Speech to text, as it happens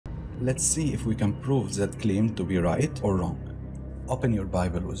Let's see if we can prove that claim to be right or wrong. Open your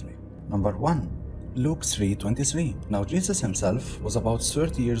Bible with me. Number 1. Luke 3:23. Now Jesus himself was about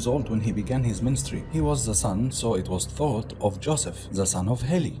 30 years old when he began his ministry. He was the son, so it was thought, of Joseph, the son of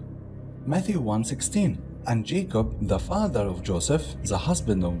Heli. Matthew 1:16. And Jacob, the father of Joseph, the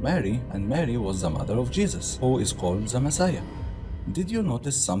husband of Mary, and Mary was the mother of Jesus, who is called the Messiah. Did you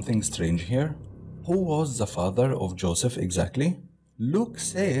notice something strange here? Who was the father of Joseph exactly? Luke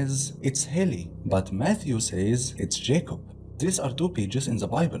says it's Heli, but Matthew says it's Jacob. These are 2 pages in the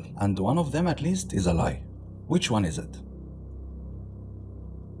Bible, and one of them at least is a lie. Which one is it?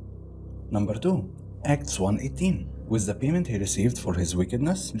 Number 2. Acts 1:18. With the payment he received for his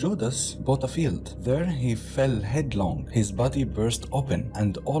wickedness, Judas bought a field. There he fell headlong, his body burst open,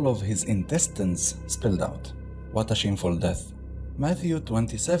 and all of his intestines spilled out. What a shameful death. Matthew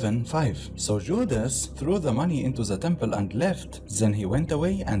 27:5. So Judas threw the money into the temple and left. Then he went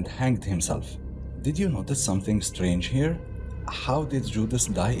away and hanged himself. Did you notice something strange here? How did Judas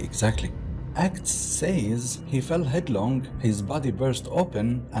die exactly? Acts says he fell headlong, his body burst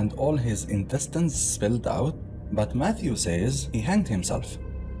open, and all his intestines spilled out. But Matthew says he hanged himself.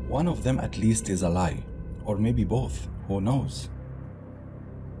 One of them at least is a lie. Or maybe both. Who knows?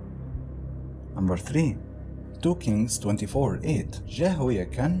 Number 3. 2 Kings 24:8.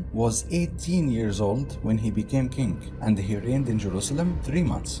 Jehoiakim was 18 years old when he became king, and he reigned in Jerusalem 3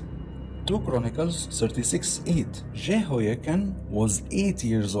 months. 2 Chronicles 36:8. Jehoiakim was 8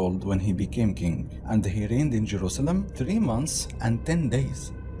 years old when he became king, and he reigned in Jerusalem 3 months and 10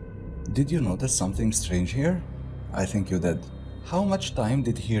 days. Did you notice something strange here? I think you did. How much time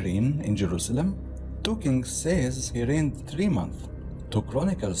did he reign in Jerusalem? 2 Kings says he reigned 3 months. 2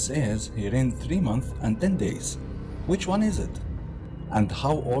 Chronicles says he reigned 3 months and 10 days. Which one is it? And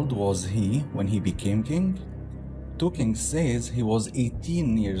how old was he when he became king? 2 Kings says he was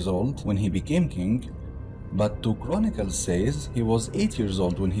 18 years old when he became king, but 2 Chronicles says he was 8 years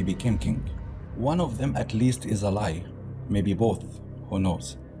old when he became king. One of them at least is a lie. Maybe both. Who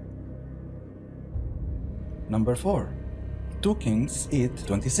knows? Number 4. 2 Kings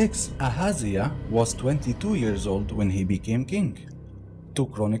 8:26. Ahaziah was 22 years old when he became king. 2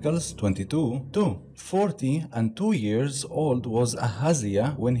 Chronicles 22:2. 40 and 2 years old was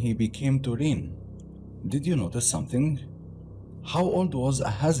Ahaziah when he became to reign. Did you notice something? How old was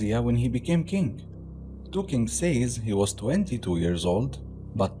Ahaziah when he became king? 2 Kings says he was 22 years old,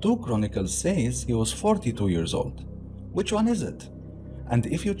 but 2 Chronicles says he was 42 years old. Which one is it? And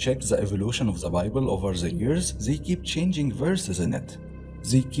if you check the evolution of the Bible over the years, they keep changing verses in it.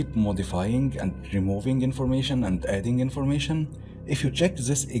 They keep modifying and removing information and adding information. If you check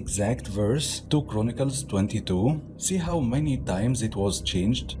this exact verse, 2 Chronicles 22, see how many times it was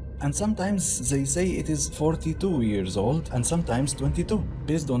changed? And sometimes they say it is 42 years old and sometimes 22,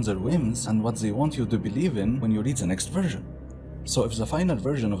 based on their whims and what they want you to believe in when you read the next version. So if the final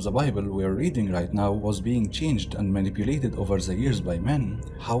version of the Bible we are reading right now was being changed and manipulated over the years by men,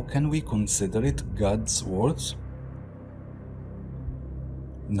 how can we consider it God's words?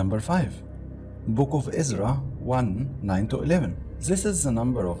 Number 5. Book of Ezra 1:9-11. This is the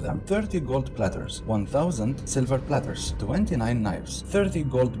number of them: 30 gold platters, 1,000 silver platters, 29 knives, 30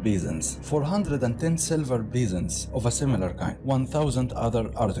 gold basins, 410 silver basins of a similar kind, 1,000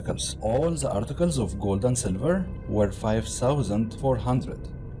 other articles. All the articles of gold and silver were 5,400.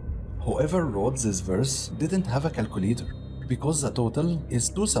 Whoever wrote this verse didn't have a calculator, because the total is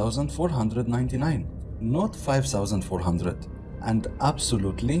 2,499, not 5,400. And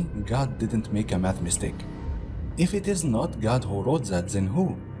absolutely, God didn't make a math mistake. If it is not God who wrote that, then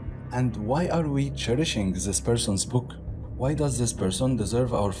who? And why are we cherishing this person's book? Why does this person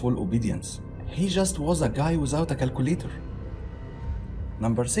deserve our full obedience? He just was a guy without a calculator.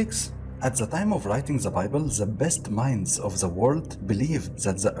 Number 6. At the time of writing the Bible, the best minds of the world believed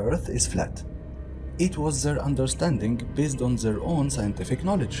that the earth is flat. It was their understanding based on their own scientific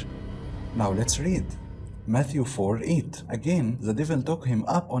knowledge. Now let's read. Matthew 4:8. Again, the devil took him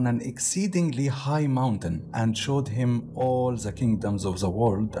up on an exceedingly high mountain and showed him all the kingdoms of the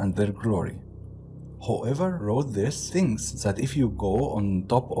world and their glory. Whoever wrote this thinks that if you go on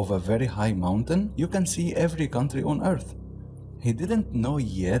top of a very high mountain, you can see every country on earth. He didn't know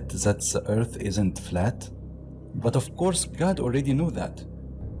yet that the earth isn't flat. But of course, God already knew that.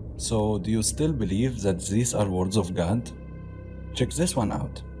 So do you still believe that these are words of God? Check this one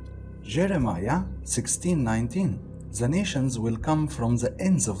out. Jeremiah 16:19. The nations will come from the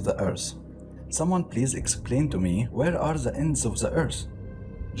ends of the earth. Someone please explain to me, where are the ends of the earth?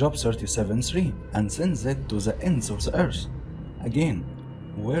 Job 37:3. And sends it to the ends of the earth. Again,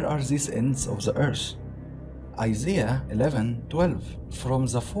 where are these ends of the earth? Isaiah 11:12. From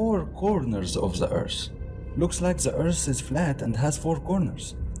the four corners of the earth. Looks like the earth is flat and has four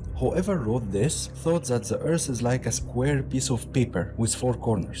corners. Whoever wrote this thought that the earth is like a square piece of paper with four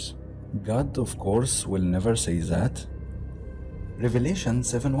corners. God, of course, will never say that. Revelation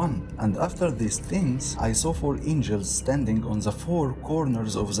 7:1. And after these things I saw four angels standing on the four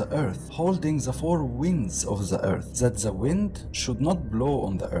corners of the earth, holding the four winds of the earth, that the wind should not blow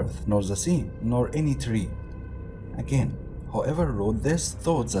on the earth, nor the sea, nor any tree. Again, whoever wrote this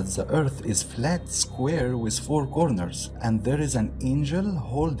thought that the earth is flat square with four corners, and there is an angel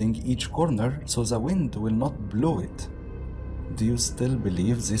holding each corner so the wind will not blow it. Do you still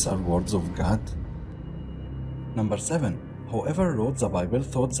believe these are words of God? Number 7. Whoever wrote the Bible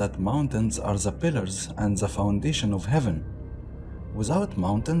thought that mountains are the pillars and the foundation of heaven. Without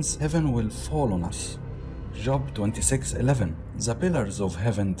mountains, heaven will fall on us. Job 26:11. The pillars of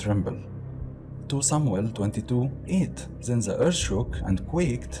heaven tremble. 2 Samuel 22:8. Then the earth shook and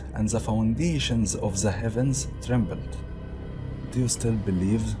quaked, and the foundations of the heavens trembled. Do you still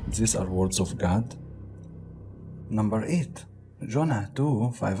believe these are words of God? Number 8. Jonah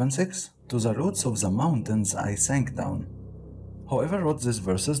 2:5-6. To the roots of the mountains I sank down. Whoever wrote these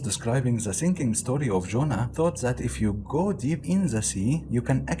verses describing the sinking story of Jonah thought that if you go deep in the sea, you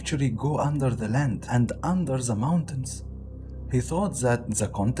can actually go under the land and under the mountains. He thought that the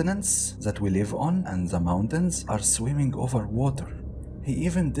continents that we live on and the mountains are swimming over water. He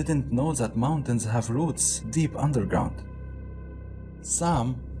even didn't know that mountains have roots deep underground.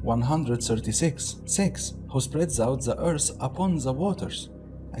 Psalm 136:6. Who spreads out the earth upon the waters.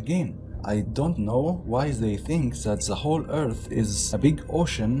 Again, I don't know why they think that the whole earth is a big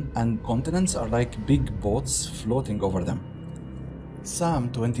ocean and continents are like big boats floating over them. Psalm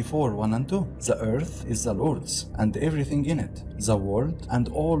 24:1-2. The earth is the Lord's and everything in it, the world and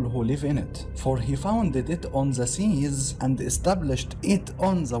all who live in it. For he founded it on the seas and established it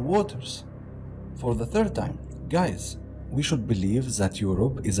on the waters. For the third time, guys, we should believe that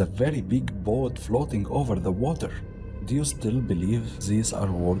Europe is a very big boat floating over the water. Do you still believe these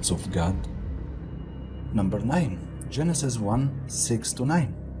are words of God? Number 9. Genesis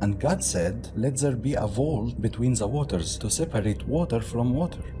 1:6-9. And God said, let there be a vault between the waters to separate water from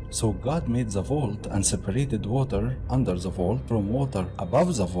water. So God made the vault and separated water under the vault from water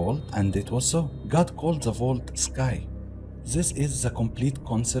above the vault, and it was so. God called the vault sky. This is the complete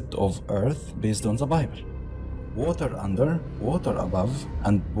concept of earth based on the Bible. Water under, water above,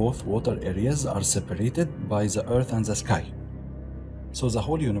 and both water areas are separated by the earth and the sky. So the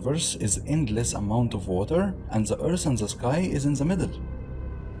whole universe is endless amount of water, and the earth and the sky is in the middle.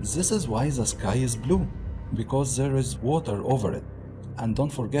 This is why the sky is blue, because there is water over it. And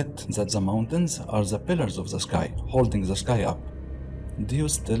don't forget that the mountains are the pillars of the sky, holding the sky up. Do you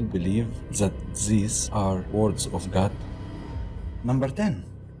still believe that these are words of God? Number 10.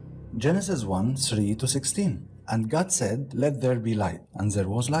 Genesis 1:3-16. And God said, let there be light, and there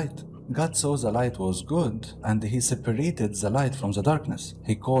was light. God saw the light was good, and he separated the light from the darkness.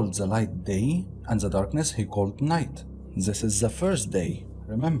 He called the light day, and the darkness he called night. This is the first day.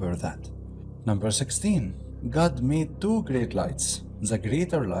 Remember that. Number 16. God made two great lights, the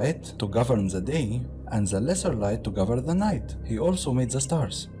greater light to govern the day, and the lesser light to govern the night. He also made the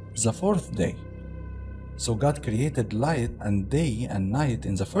stars, the fourth day. So God created light and day and night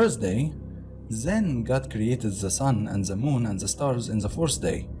in the first day. Then God created the sun and the moon and the stars in the fourth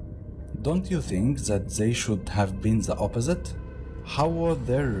day. Don't you think that they should have been the opposite? How were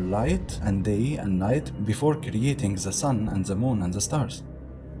there light and day and night before creating the sun and the moon and the stars?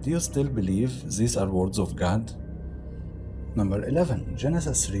 Do you still believe these are words of God? Number 11.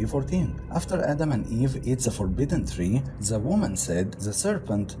 Genesis 3:14. After Adam and Eve ate the forbidden tree, the woman said, the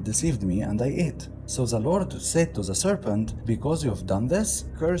serpent deceived me and I ate. So the Lord said to the serpent, because you have done this,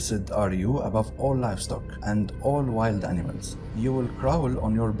 cursed are you above all livestock and all wild animals. You will crawl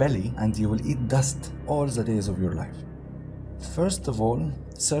on your belly and you will eat dust all the days of your life. First of all,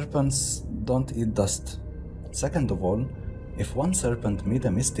 serpents don't eat dust. Second of all, if one serpent made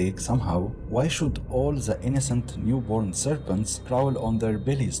a mistake somehow, why should all the innocent newborn serpents crawl on their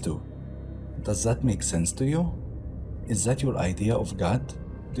bellies too? Does that make sense to you? Is that your idea of God?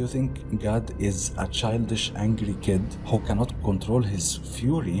 Do you think God is a childish, angry kid who cannot control his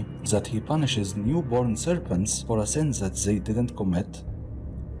fury that he punishes newborn serpents for a sin that they didn't commit?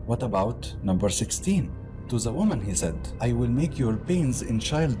 What about number 16? To the woman he said, I will make your pains in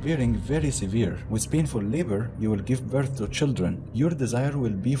childbearing very severe. With painful labor you will give birth to children. Your desire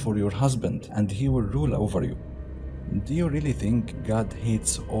will be for your husband, and he will rule over you. Do you really think God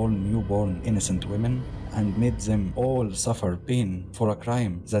hates all newborn innocent women and made them all suffer pain for a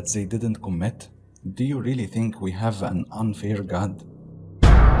crime that they didn't commit? Do you really think we have an unfair God?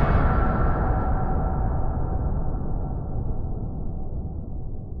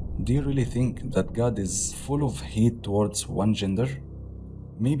 Do you really think that God is full of hate towards one gender?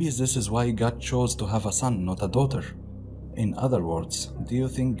 Maybe this is why God chose to have a son, not a daughter. In other words, do you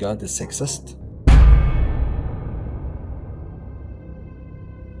think God is sexist?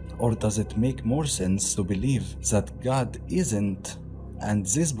 Or does it make more sense to believe that God isn't, and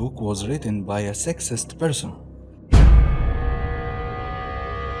this book was written by a sexist person?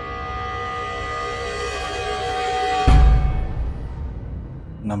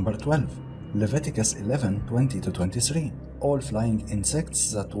 Number 12. Leviticus 11:20-23. All flying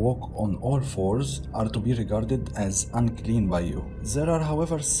insects that walk on all fours are to be regarded as unclean by you. There are,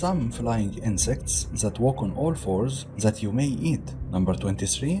 however, some flying insects that walk on all fours that you may eat. Number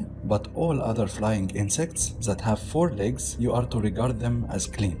 23. But all other flying insects that have 4 legs, you are to regard them as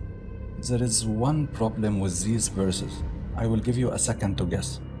clean. There is one problem with these verses. I will give you a second to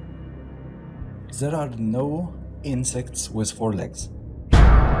guess. There are no insects with 4 legs.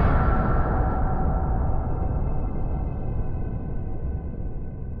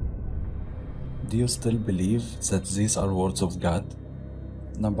 Do you still believe that these are words of God?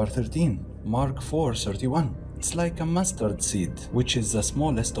 Number 13. Mark 4:31. It's like a mustard seed, which is the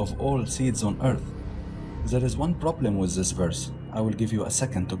smallest of all seeds on earth. There is one problem with this verse. I will give you a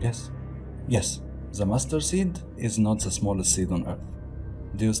second to guess. Yes, the mustard seed is not the smallest seed on earth.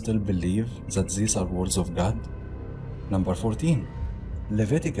 Do you still believe that these are words of God? Number 14.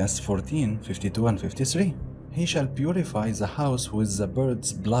 Leviticus 14:52 and 53. He shall purify the house with the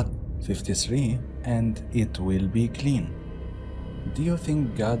bird's blood. 53. And it will be clean. Do you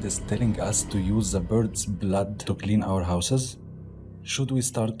think God is telling us to use the bird's blood to clean our houses? Should we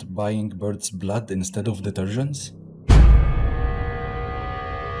start buying bird's blood instead of detergents?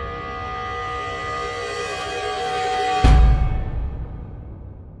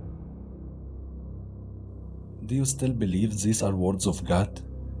 Do you still believe these are words of God?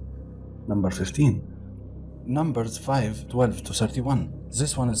 Number 15. Numbers 5:12-31.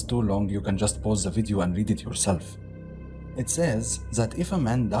 This one is too long, you can just pause the video and read it yourself. It says that if a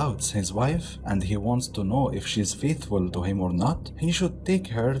man doubts his wife and he wants to know if she is faithful to him or not, he should take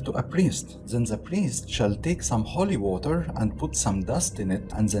her to a priest. Then the priest shall take some holy water and put some dust in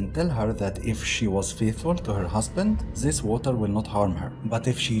it, and then tell her that if she was faithful to her husband, this water will not harm her. But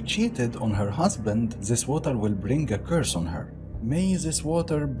if she cheated on her husband, this water will bring a curse on her. May this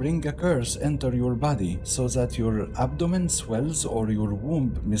water bring a curse enter your body, so that your abdomen swells or your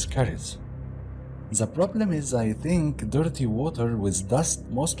womb miscarries. The problem is, I think dirty water with dust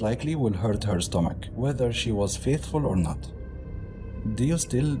most likely will hurt her stomach, whether she was faithful or not. Do you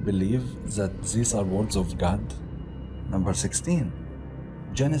still believe that these are words of God? Number 16.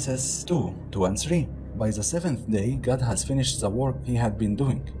 Genesis 2:2 and 3. By the 7th day, God has finished the work he had been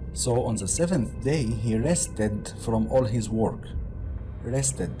doing. So on the 7th day, he rested from all his work.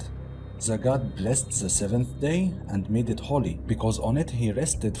 Rested. The God blessed the 7th day and made it holy, because on it he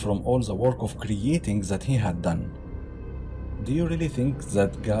rested from all the work of creating that he had done. Do you really think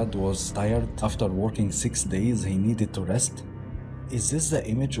that God was tired after working 6 days he needed to rest? Is this the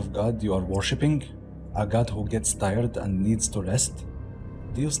image of God you are worshipping? A God who gets tired and needs to rest?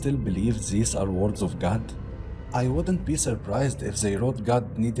 Do you still believe these are words of God? I wouldn't be surprised if they wrote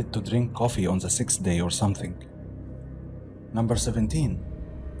God needed to drink coffee on the 6th day or something. Number 17.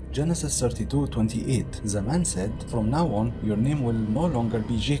 Genesis 32:28. The man said, "From now on, your name will no longer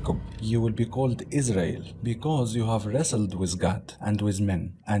be Jacob. You will be called Israel, because you have wrestled with God and with men,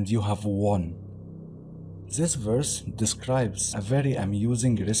 and you have won." This verse describes a very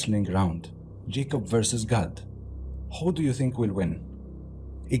amusing wrestling round. Jacob versus God. Who do you think will win?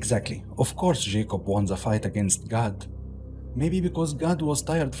 Exactly. Of course Jacob won the fight against God. Maybe because God was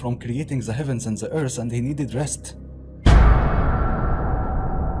tired from creating the heavens and the earth and he needed rest.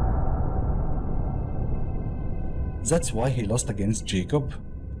 That's why he lost against Jacob.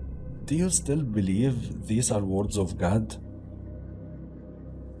 Do you still believe these are words of God?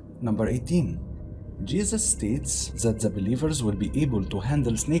 Number 18. Jesus states that the believers will be able to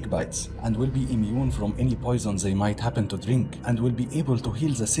handle snake bites and will be immune from any poison they might happen to drink and will be able to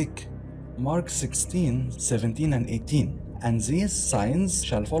heal the sick. Mark 16:17 and 18. And these signs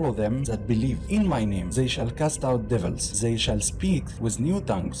shall follow them that believe. In my name they shall cast out devils. They shall speak with new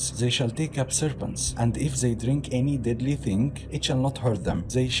tongues. They shall take up serpents. And if they drink any deadly thing, it shall not hurt them.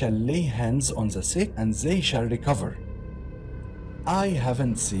 They shall lay hands on the sick and they shall recover. I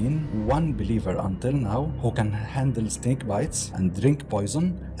haven't seen one believer until now who can handle snake bites and drink poison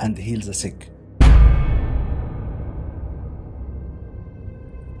and heal the sick.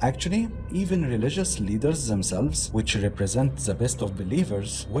 Actually, even religious leaders themselves, which represent the best of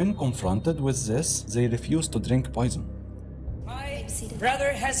believers, when confronted with this, they refuse to drink poison. My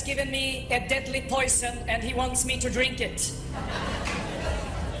brother has given me a deadly poison and he wants me to drink it.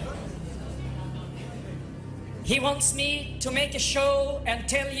 He wants me to make a show and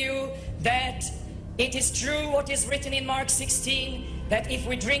tell you that it is true what is written in Mark 16, that if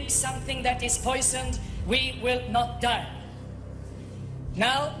we drink something that is poisoned, we will not die.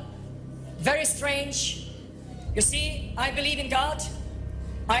 Now, very strange. You see, I believe in God.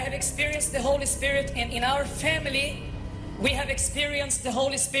 I have experienced the Holy Spirit, and in our family, we have experienced the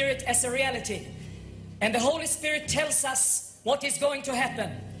Holy Spirit as a reality. And the Holy Spirit tells us what is going to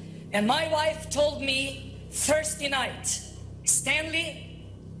happen. And my wife told me Thursday night, Stanley,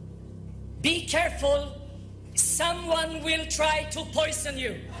 be careful, someone will try to poison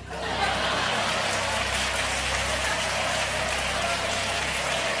you.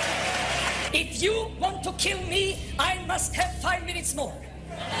 If you want to kill me, I must have 5 minutes more.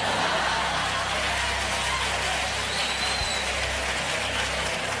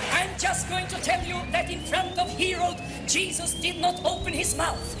 I'm just going to tell you that in front of Herod, Jesus did not open his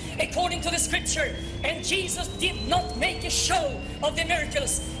mouth, according to the scripture, and Jesus did not make a show of the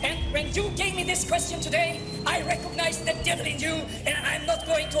miracles. And when you gave me this question today, I recognized the devil in you, and I'm not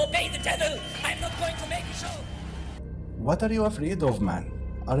going to obey the devil. I'm not going to make a show. What are you afraid of, man?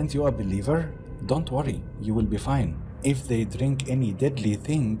 Aren't you a believer? Don't worry, you will be fine. If they drink any deadly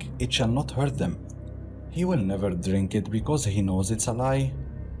thing, it shall not hurt them. He will never drink it because he knows it's a lie.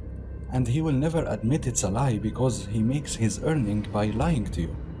 And he will never admit it's a lie because he makes his earning by lying to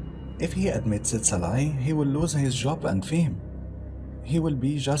you. If he admits it's a lie, he will lose his job and fame. He will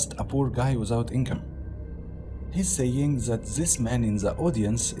be just a poor guy without income. He's saying that this man in the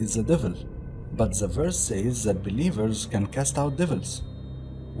audience is the devil, but the verse says that believers can cast out devils.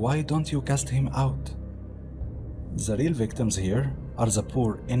 Why don't you cast him out? The real victims here are the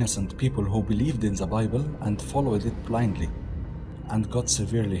poor, innocent people who believed in the Bible and followed it blindly, and got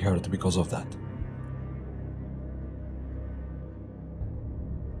severely hurt because of that.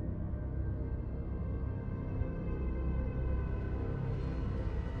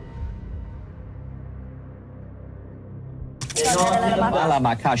 La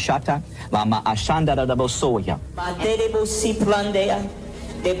makashata, la maashanda da bosoya. Maderebo si plandea,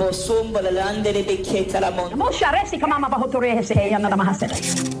 debo sumba la lande de beketa la mon. Mo sharesi kama mabahotore hese ya na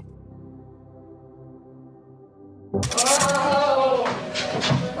mahasere.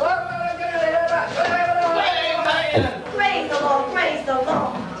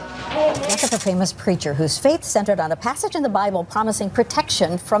 Death of a famous preacher whose faith centered on a passage in the Bible promising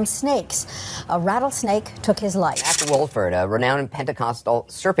protection from snakes. A rattlesnake took his life. Matt Wolford, a renowned Pentecostal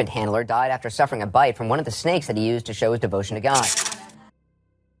serpent handler, died after suffering a bite from one of the snakes that he used to show his devotion to God.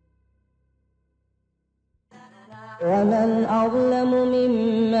 ومن أظلم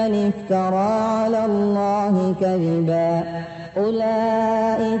ممن افترى على الله كذبا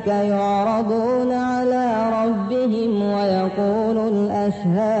أولئك يعرضون على ربهم ويقول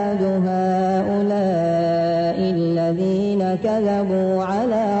الأشهاد هؤلاء الذين كذبوا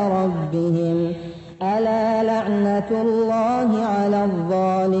على ربهم ألا لعنة الله على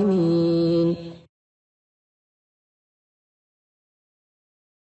الظالمين.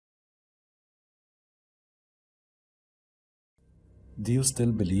 Do you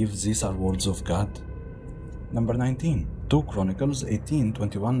still believe these are words of God? Number 19, 2 Chronicles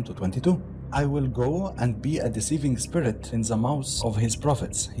 18:21-22. I will go and be a deceiving spirit in the mouths of his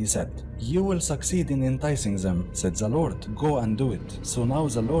prophets, he said. You will succeed in enticing them, said the Lord. Go and do it. So now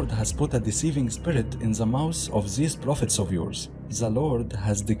the Lord has put a deceiving spirit in the mouths of these prophets of yours. The Lord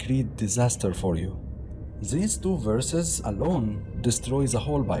has decreed disaster for you. These two verses alone destroy the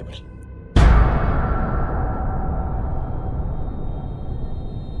whole Bible.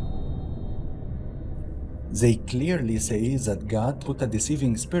 They clearly say that God put a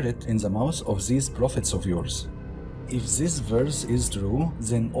deceiving spirit in the mouth of these prophets of yours. If this verse is true,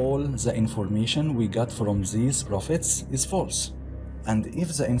 then all the information we got from these prophets is false. And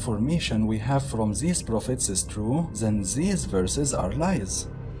if the information we have from these prophets is true, then these verses are lies.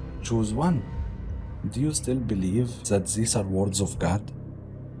 Choose one. Do you still believe that these are words of God?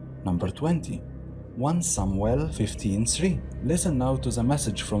 Number 20. 1 Samuel 15:3. Listen now to the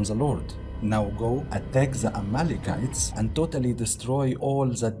message from the Lord. Now go, attack the Amalekites and totally destroy all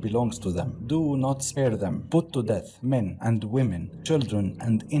that belongs to them. Do not spare them. Put to death men and women, children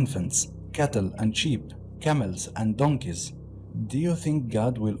and infants, cattle and sheep, camels and donkeys. Do you think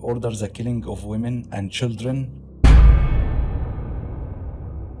God will order the killing of women and children?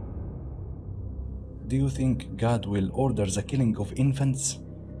 Do you think God will order the killing of infants?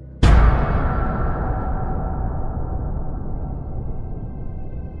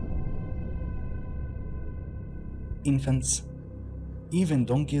 infants, even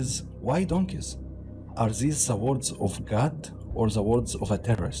donkeys. Why donkeys? Are these the words of God or the words of a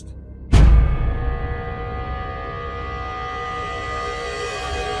terrorist?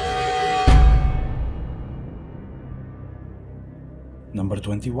 Number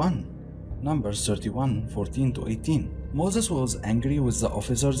 21. Numbers 31, 14 to 18. Moses was angry with the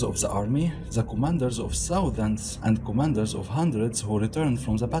officers of the army, the commanders of thousands and commanders of hundreds who returned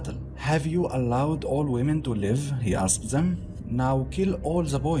from the battle. Have you allowed all women to live? He asked them. Now kill all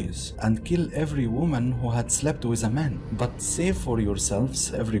the boys and kill every woman who had slept with a man, but save for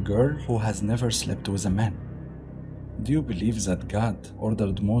yourselves every girl who has never slept with a man. Do you believe that God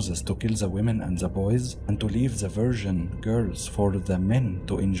ordered Moses to kill the women and the boys and to leave the virgin girls for the men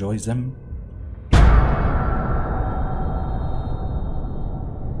to enjoy them?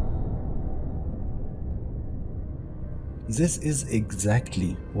 This is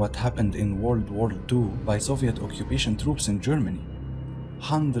exactly what happened in World War II by Soviet occupation troops in Germany.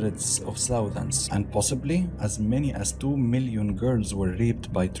 Hundreds of thousands and possibly as many as 2 million girls were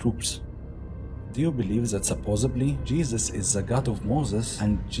raped by troops. Do you believe that supposedly Jesus is the God of Moses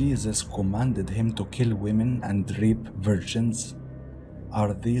and Jesus commanded him to kill women and rape virgins?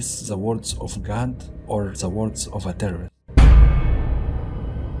 Are these the words of God or the words of a terrorist?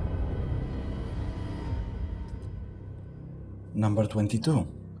 Number 22.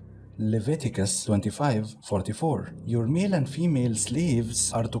 Leviticus 25:44. Your male and female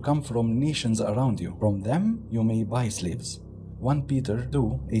slaves are to come from nations around you. From them you may buy slaves. 1 Peter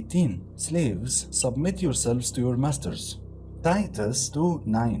 2:18. Slaves, submit yourselves to your masters. Titus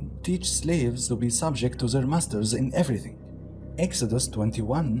 2:9. Teach slaves to be subject to their masters in everything. Exodus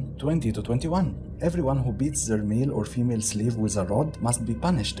 21:20 to 21. Everyone who beats their male or female slave with a rod must be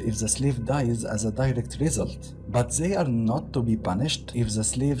punished if the slave dies as a direct result. But they are not to be punished if the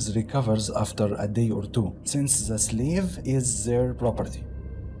slave recovers after a day or two, since the slave is their property.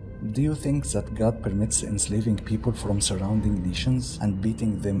 Do you think that God permits enslaving people from surrounding nations and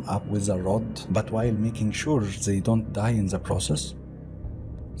beating them up with a rod, but while making sure they don't die in the process?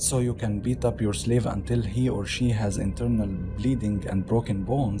 So you can beat up your slave until he or she has internal bleeding and broken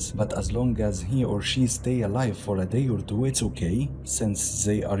bones, but as long as he or she stay alive for a day or two, it's okay, since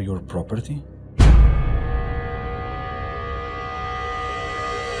they are your property?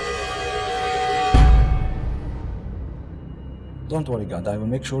 Don't worry, God, I will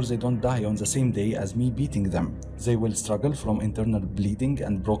make sure they don't die on the same day as me beating them. They will struggle from internal bleeding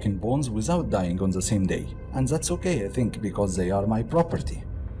and broken bones without dying on the same day. And that's okay, I think, because they are my property.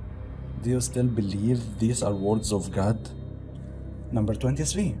 Do you still believe these are words of God? Number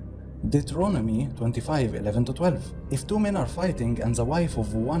 23. Deuteronomy 25:11 to 12. If 2 men are fighting and the wife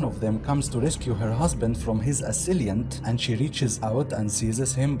of one of them comes to rescue her husband from his assailant and she reaches out and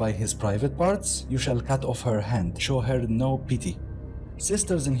seizes him by his private parts, you shall cut off her hand. Show her no pity.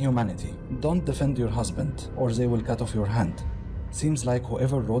 Sisters in humanity, don't defend your husband or they will cut off your hand. Seems like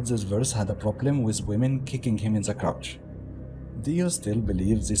whoever wrote this verse had a problem with women kicking him in the crotch. Do you still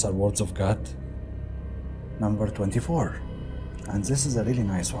believe these are words of God? Number 24. And this is a really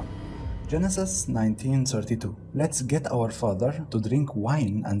nice one. Genesis 19:32. Let's get our father to drink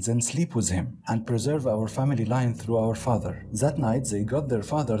wine and then sleep with him and preserve our family line through our father. That night they got their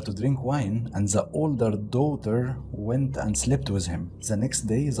father to drink wine and the older daughter went and slept with him. The next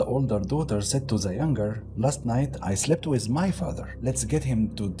day the older daughter said to the younger, last night I slept with my father. Let's get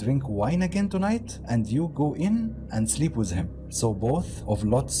him to drink wine again tonight and you go in and sleep with him. So both of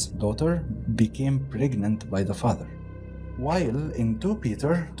Lot's daughter became pregnant by the father. While in 2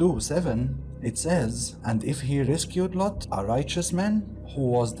 Peter 2:7 it says, and if he rescued Lot, a righteous man who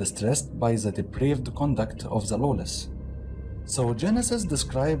was distressed by the depraved conduct of the lawless. So Genesis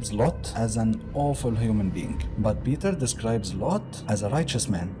describes Lot as an awful human being, but Peter describes Lot as a righteous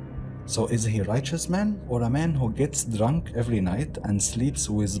man. So is he a righteous man or a man who gets drunk every night and sleeps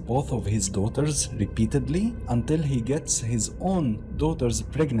with both of his daughters repeatedly until he gets his own daughters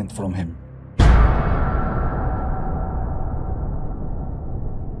pregnant from him?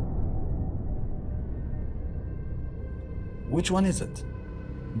 Which one is it?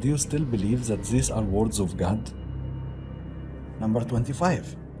 Do you still believe that these are words of God? Number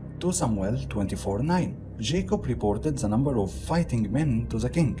 25. 2 Samuel 24:9. Jacob reported the number of fighting men to the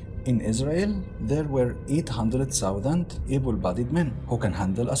king. In Israel, there were 800,000 able-bodied men who can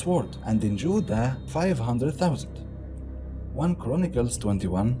handle a sword, and in Judah, 500,000. 1 Chronicles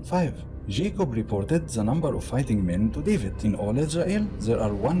 21:5. Jacob reported the number of fighting men to David. In all Israel, there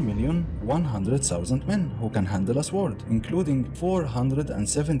are 1,100,000 men who can handle a sword, including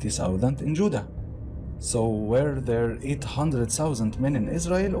 470,000 in Judah. So were there 800,000 men in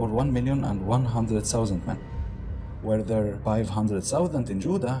Israel or 1,100,000 men? Were there 500,000 in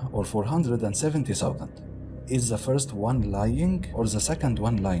Judah or 470,000? Is the first one lying or the second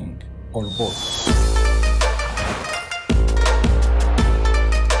one lying, or both?